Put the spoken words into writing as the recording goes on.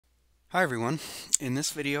Hi everyone. In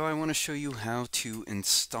this video I want to show you how to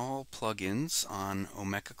install plugins on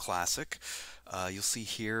Omeka Classic. You'll see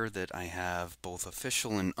here that I have both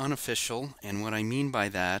official and unofficial, and what I mean by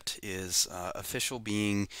that is official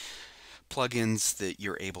being plugins that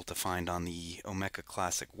you're able to find on the Omeka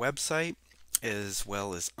Classic website, as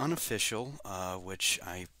well as unofficial, which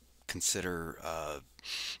I consider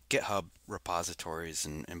GitHub repositories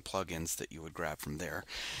and plugins that you would grab from there.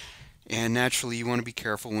 And naturally, you want to be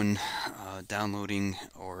careful when downloading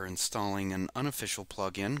or installing an unofficial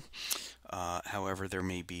plugin. However, there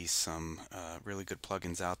may be some really good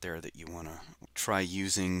plugins out there that you want to try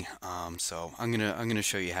using. So I'm gonna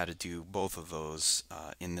show you how to do both of those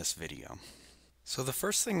in this video. So the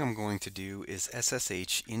first thing I'm going to do is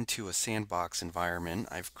SSH into a Sandbox environment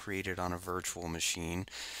I've created on a virtual machine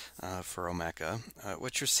for Omeka.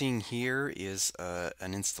 What you're seeing here is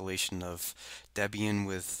an installation of Debian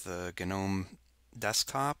with the GNOME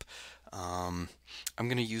desktop. I'm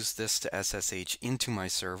going to use this to SSH into my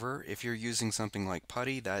server. If you're using something like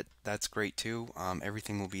Putty, that's great too.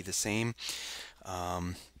 Everything will be the same.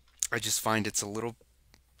 I just find it's a little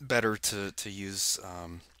better to use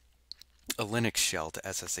a Linux shell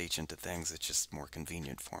to SSH into things. It's just more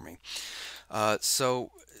convenient for me. So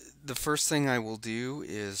the first thing I will do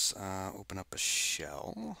is open up a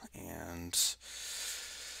shell, and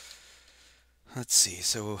let's see.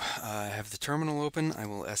 So I have the terminal open. I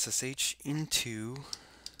will SSH into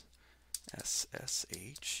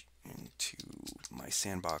my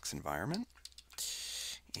Sandbox environment.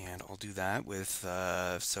 And I'll do that with,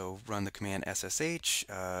 so run the command SSH,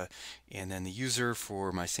 and then the user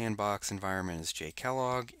for my Sandbox environment is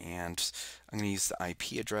jkellogg, and I'm going to use the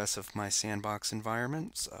IP address of my Sandbox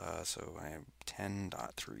environment. So I have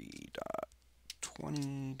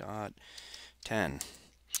 10.3.20.10,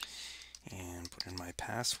 and put in my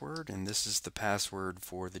password, and this is the password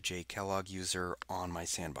for the jkellogg user on my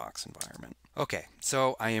Sandbox environment. Okay,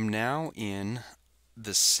 so I am now in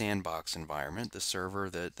the Sandbox environment, the server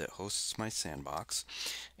that hosts my Sandbox,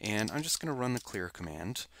 and I'm just going to run the clear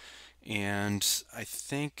command. And I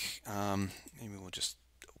think maybe we'll just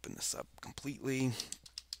open this up completely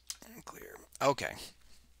and clear. Okay,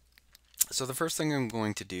 so the first thing I'm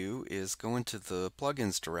going to do is go into the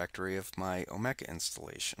plugins directory of my Omeka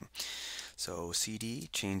installation. So cd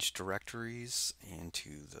change directories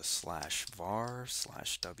into the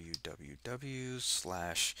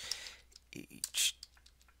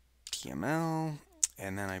 /var/www/html,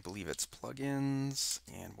 and then I believe it's plugins,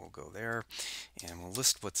 and we'll go there and we'll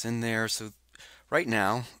list what's in there. So right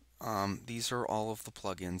now these are all of the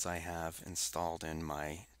plugins I have installed in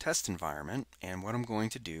my test environment, and what I'm going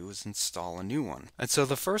to do is install a new one. And so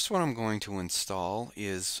the first one I'm going to install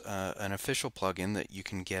is an official plugin that you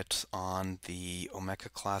can get on the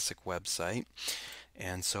Omeka Classic website.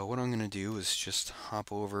 And so what I'm going to do is just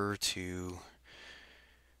hop over to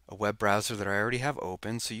a web browser that I already have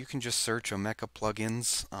open. So you can just search Omeka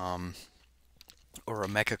plugins or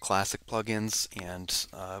Omeka Classic plugins, and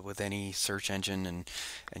with any search engine, and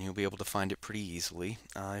you'll be able to find it pretty easily.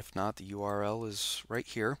 If not, the URL is right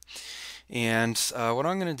here. And what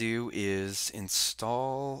I'm going to do is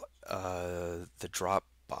install the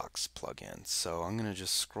Dropbox plugin. So I'm going to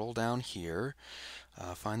just scroll down here,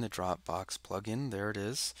 find the Dropbox plugin. There it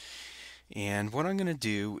is. And what I'm going to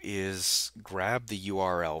do is grab the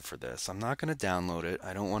URL for this. I'm not going to download it.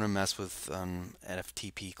 I don't want to mess with an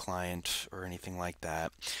FTP client or anything like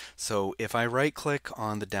that. So if I right click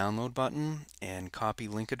on the download button and copy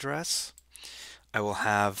link address, I will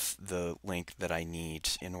have the link that I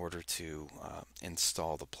need in order to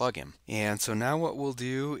install the plugin. And so now what we'll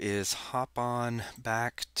do is hop on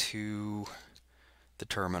back to the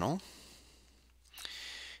terminal.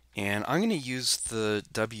 And I'm going to use the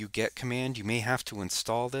wget command. You may have to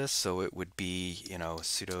install this, so it would be,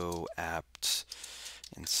 sudo apt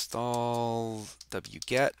install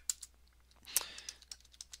wget.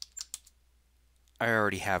 I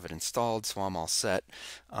already have it installed, so I'm all set.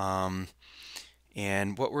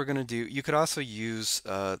 And what we're going to do, you could also use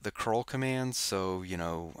the curl command, so,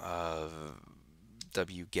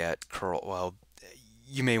 wget curl, well,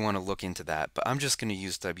 you may want to look into that, but I'm just going to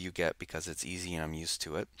use wget because it's easy and I'm used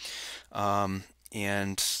to it.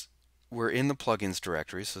 And we're in the plugins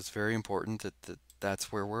directory, so it's very important that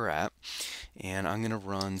that's where we're at. And I'm going to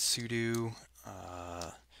run sudo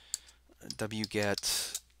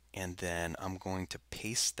wget, and then I'm going to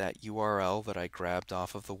paste that URL that I grabbed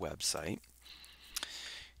off of the website.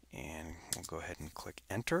 And we'll go ahead and click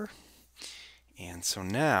enter. And so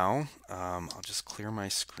now I'll just clear my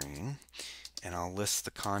screen, and I'll list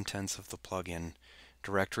the contents of the plugin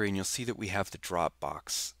directory, and you'll see that we have the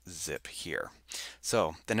Dropbox zip here.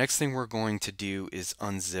 So the next thing we're going to do is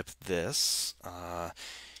unzip this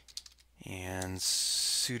and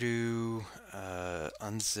sudo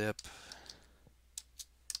unzip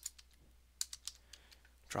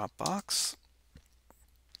Dropbox.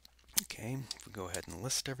 Okay, if we go ahead and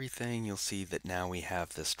list everything, you'll see that now we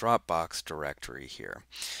have this Dropbox directory here.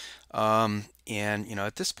 And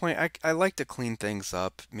at this point, I like to clean things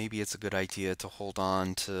up. Maybe it's a good idea to hold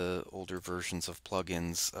on to older versions of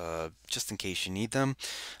plugins just in case you need them.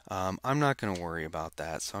 I'm not going to worry about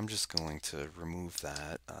that, so I'm just going to remove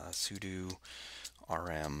that. Sudo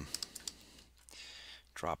rm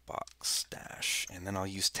Dropbox dash, and then I'll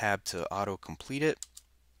use tab to auto-complete it.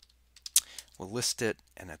 We'll list it,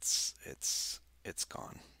 and it's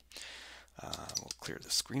gone. We'll clear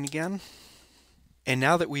the screen again. And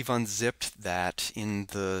now that we've unzipped that in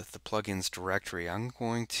the plugins directory, I'm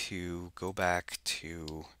going to go back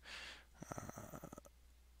to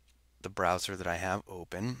the browser that I have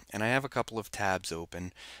open, and I have a couple of tabs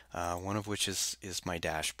open, one of which is my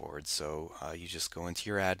dashboard. So you just go into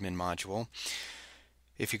your admin module.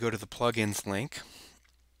 If you go to the plugins link,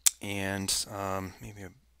 and maybe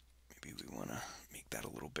we want to make that a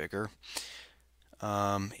little bigger,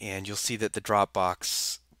 and you'll see that the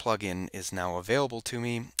Dropbox plugin is now available to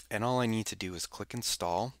me, and all I need to do is click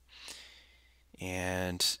install,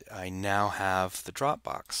 and I now have the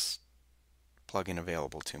Dropbox plugin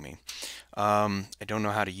available to me. I don't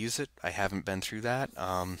know how to use it. I haven't been through that,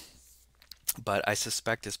 but I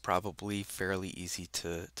suspect it's probably fairly easy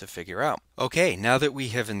to figure out. Okay, now that we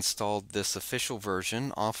have installed this official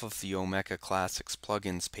version off of the Oh Mecca Classics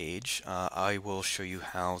plugins page, I will show you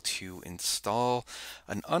how to install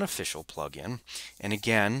an unofficial plugin. And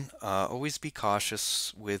again, always be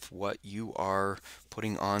cautious with what you are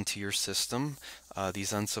putting onto your system.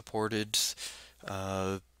 These unsupported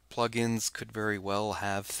plugins could very well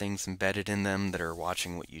have things embedded in them that are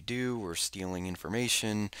watching what you do or stealing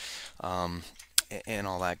information and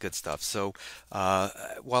all that good stuff. So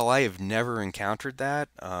while I have never encountered that,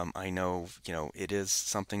 I know it is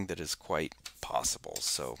something that is quite possible.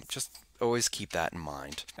 So just always keep that in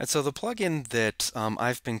mind. And so the plugin that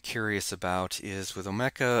I've been curious about is with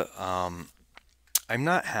Omeka. I'm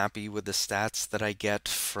not happy with the stats that I get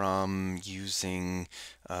from using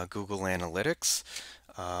Google Analytics.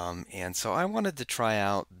 And so I wanted to try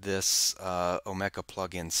out this Omeka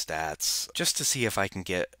plugin stats just to see if I can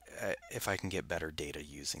get better data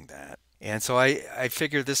using that. And so I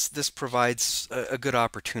figure this provides a good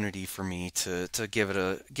opportunity for me to give it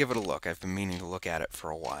a look. I've been meaning to look at it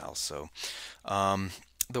for a while. So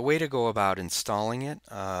the way to go about installing it,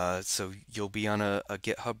 so you'll be on a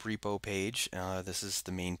GitHub repo page. This is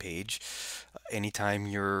the main page. Anytime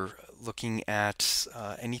you're looking at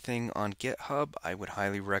anything on GitHub, I would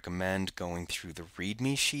highly recommend going through the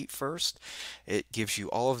README sheet first. It gives you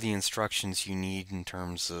all of the instructions you need in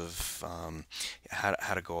terms of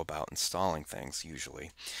how to go about installing things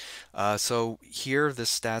usually. So here,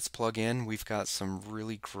 this stats plugin, we've got some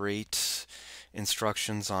really great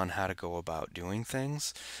instructions on how to go about doing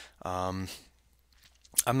things.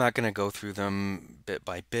 I'm not going to go through them bit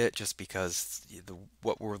by bit just because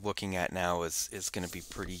what we're looking at now is going to be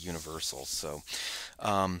pretty universal. So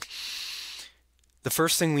the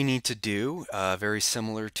first thing we need to do, very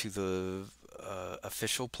similar to the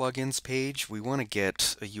official plugins page, we want to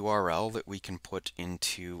get a URL that we can put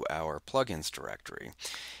into our plugins directory.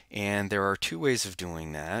 And there are two ways of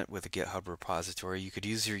doing that with a GitHub repository. You could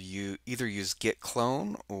either use git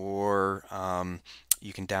clone, or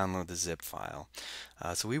you can download the zip file.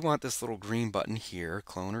 So we want this little green button here,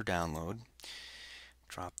 clone or download.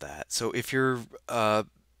 Drop that. So if you're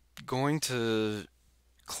going to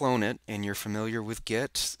clone it and you're familiar with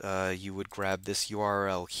Git, you would grab this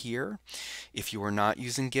URL here. If you are not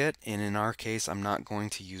using Git, and in our case I'm not going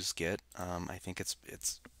to use Git, I think it's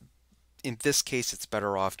in this case it's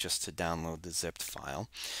better off just to download the zipped file.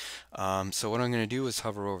 So what I'm going to do is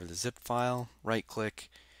hover over the zip file, right click,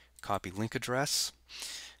 copy link address,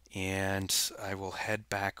 and I will head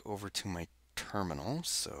back over to my terminal.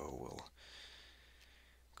 So we'll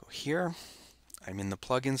go here. I'm in the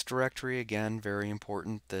plugins directory again, very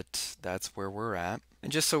important that that's where we're at.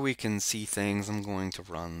 And just so we can see things, I'm going to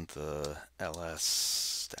run the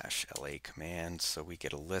ls-la command so we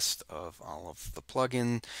get a list of all of the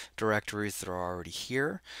plugin directories that are already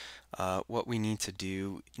here. What we need to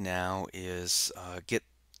do now is get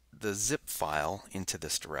the zip file into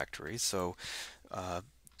this directory. So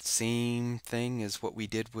same thing as what we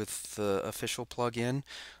did with the official plugin.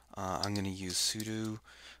 I'm going to use sudo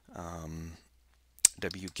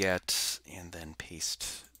wget and then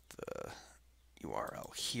paste the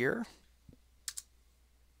URL here.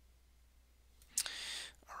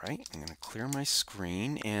 All right, I'm going to clear my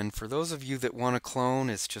screen, and for those of you that want to clone,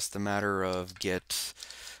 it's just a matter of git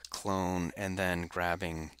clone and then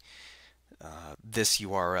grabbing this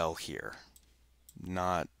URL here,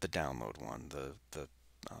 not the download one, the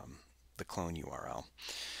clone URL.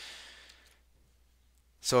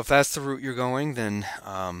 So if that's the route you're going, then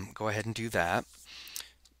go ahead and do that.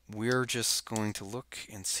 We're just going to look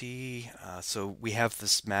and see. So we have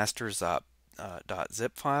this masters.zip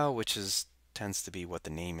file, which tends to be what the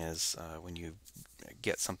name is when you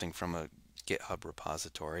get something from a GitHub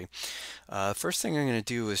repository. First thing I'm going to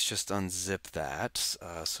do is just unzip that.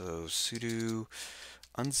 So sudo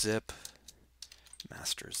unzip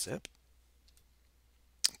master zip.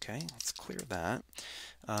 Okay, let's clear that.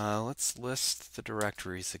 Let's list the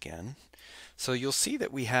directories again. So you'll see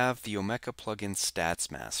that we have the Omeka plugin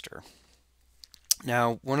stats master.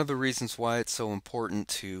 Now, one of the reasons why it's so important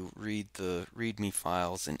to read the README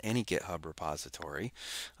files in any GitHub repository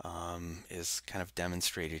is kind of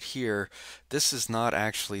demonstrated here. This is not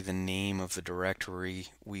actually the name of the directory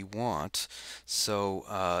we want. So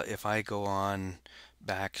if I go on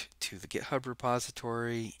back to the GitHub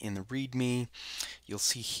repository in the README, you'll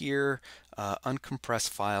see here uncompress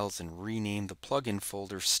files and rename the plugin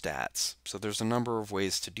folder stats. So there's a number of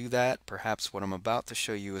ways to do that. Perhaps what I'm about to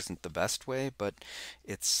show you isn't the best way, but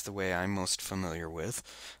it's the way I'm most familiar with.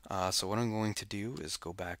 So what I'm going to do is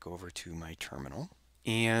go back over to my terminal.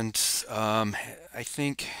 And I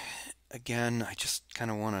think, again, I just kind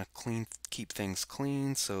of want to keep things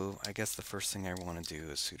clean. So I guess the first thing I want to do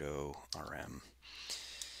is sudo rm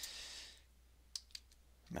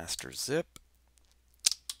master zip.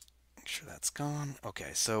 Make sure that's gone.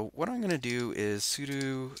 Okay, so what I'm going to do is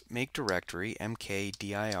sudo make directory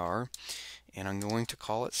mkdir, and I'm going to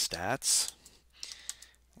call it stats.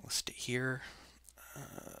 List it here.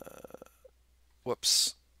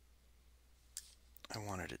 Whoops. I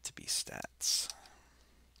wanted it to be stats.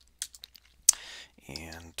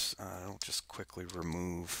 And I'll just quickly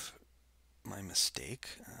remove my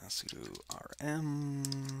mistake. Sudo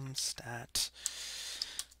rm stat.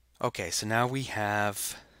 Okay, so now we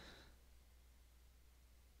have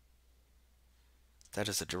that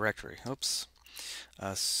is a directory. Oops.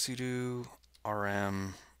 Sudo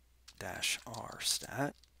rm -r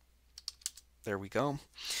stat. There we go.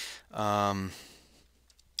 Clear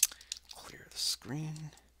the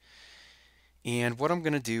screen. And what I'm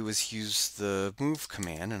going to do is use the move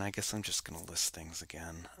command, and I guess I'm just going to list things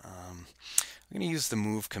again. I'm going to use the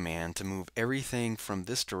move command to move everything from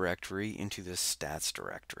this directory into this stats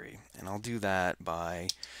directory. And I'll do that by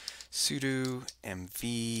sudo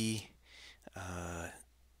mv,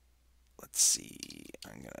 let's see,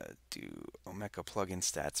 I'm going to do Omeka plugin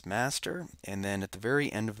stats master, and then at the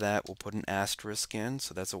very end of that we'll put an asterisk in,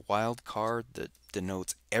 so that's a wild card that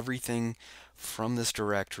denotes everything from this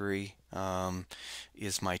directory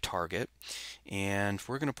is my target, and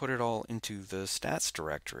we're going to put it all into the stats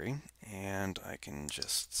directory, and I can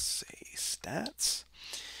just say stats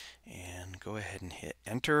and go ahead and hit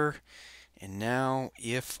enter. And now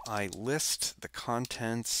if I list the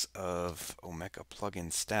contents of Omeka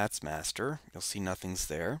plugin stats master, you'll see nothing's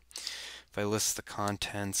there. If I list the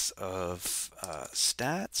contents of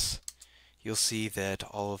stats, you'll see that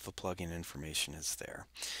all of the plugin information is there.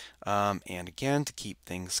 And again, to keep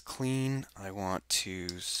things clean, I want to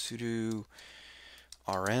sudo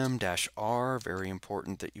rm-r, very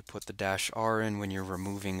important that you put the -r in when you're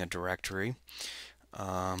removing a directory.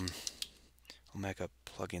 Omeka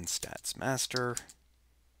plugin stats master,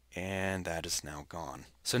 and that is now gone.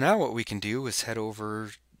 So now what we can do is head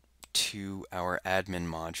over to our admin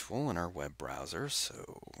module in our web browser.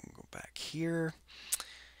 So go back here,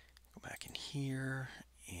 go back in here,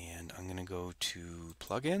 and I'm going to go to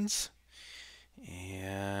plugins,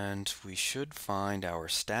 and we should find our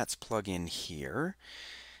stats plugin here.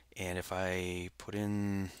 And if I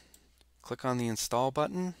click on the install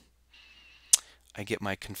button, I get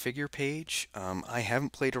my configure page. I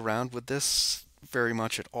haven't played around with this very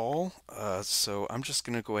much at all, so I'm just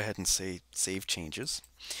going to go ahead and say save changes.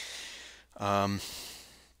 Now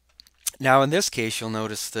in this case you'll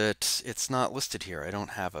notice that it's not listed here. I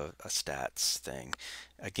don't have a stats thing.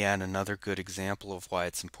 Again, another good example of why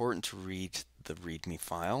it's important to read the README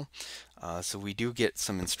file. So we do get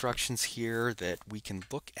some instructions here that we can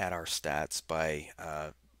look at our stats by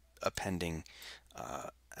appending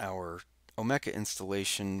our Omeka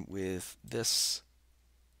installation with this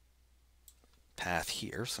path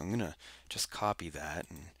here. So I'm going to just copy that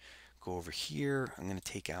and go over here. I'm going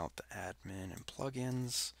to take out the admin and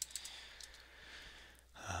plugins,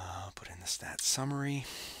 put in the stats summary,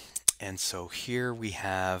 And so here we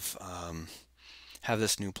have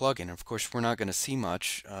this new plugin. Of course, we're not going to see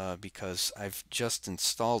much because I've just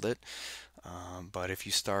installed it. But if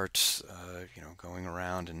you start, going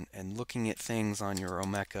around and looking at things on your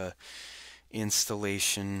Omeka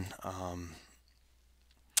installation, I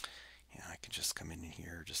can just come in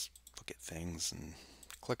here, just look at things and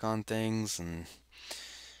click on things, and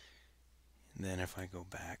then if I go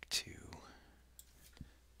back to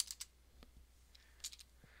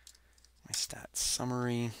my stats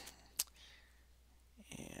summary,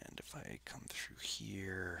 and if I come through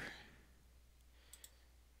here,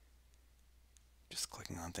 just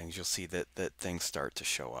clicking on things, you'll see that things start to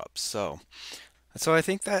show up. So I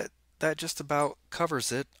think that just about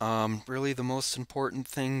covers it. Really, the most important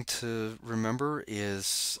thing to remember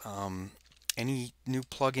is any new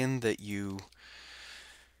plugin that you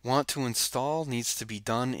want to install needs to be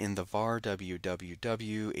done in the var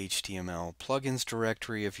www html plugins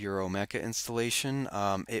directory of your Omeka installation.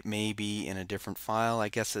 It may be in a different file. I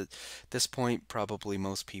guess at this point probably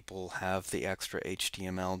most people have the extra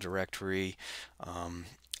HTML directory.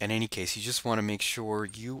 In any case, you just want to make sure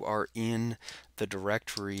you are in the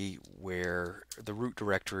directory where the root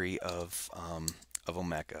directory of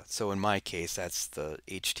Omeka. So in my case, that's the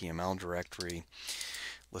HTML directory.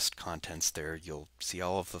 List contents there. You'll see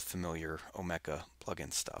all of the familiar Omeka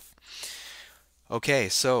plugin stuff. Okay,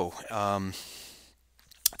 so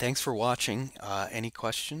thanks for watching. Any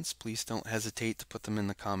questions, please don't hesitate to put them in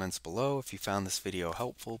the comments below. If you found this video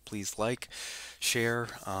helpful, please like, share,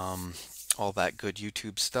 all that good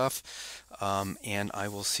YouTube stuff, and I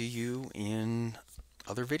will see you in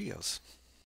other videos.